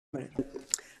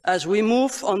As we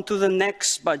move on to the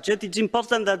next budget, it's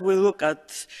important that we look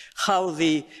at how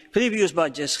the previous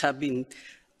budgets have been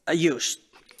used.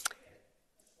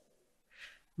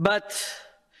 But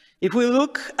if we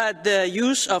look at the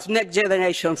use of next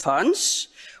generation funds,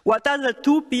 what are the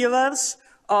two pillars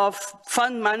of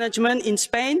fund management in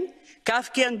Spain?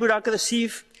 Kafkian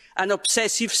bureaucracy and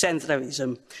obsessive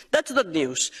centralism. That's not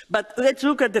news, but let's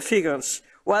look at the figures.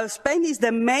 While Spain is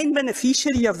the main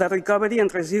beneficiary of the Recovery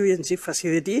and Resiliency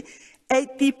Facility,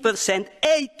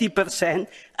 80%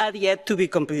 are yet to be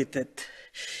completed.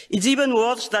 It's even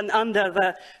worse than under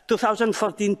the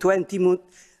 2014-20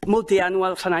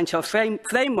 multi-annual financial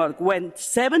framework, when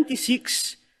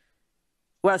 76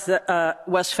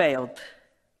 was failed.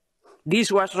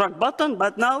 This was rock bottom,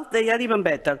 but now they are even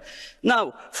better.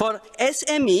 Now, for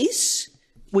SMEs,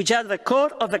 which are the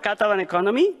core of the Catalan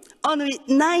economy, only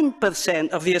 9%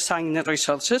 of the assigned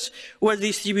resources were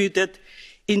distributed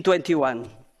in 21.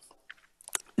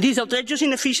 This outrageous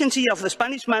inefficiency of the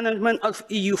Spanish management of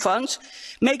EU funds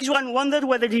makes one wonder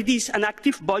whether it is an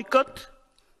active boycott.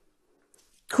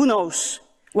 Who knows?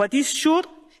 What is sure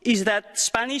is that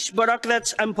Spanish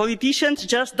bureaucrats and politicians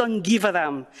just don't give a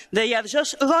damn. They are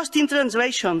just lost in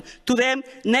translation. To them,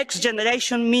 next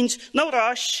generation means no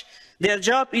rush. Their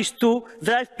job is to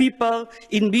drive people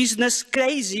in business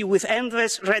crazy with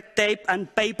endless red tape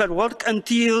and paperwork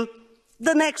until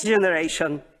the next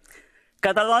generation.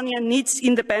 Catalonia needs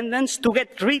independence to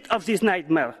get rid of this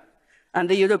nightmare, and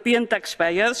the European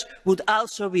taxpayers would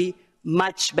also be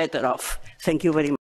much better off. Thank you very much.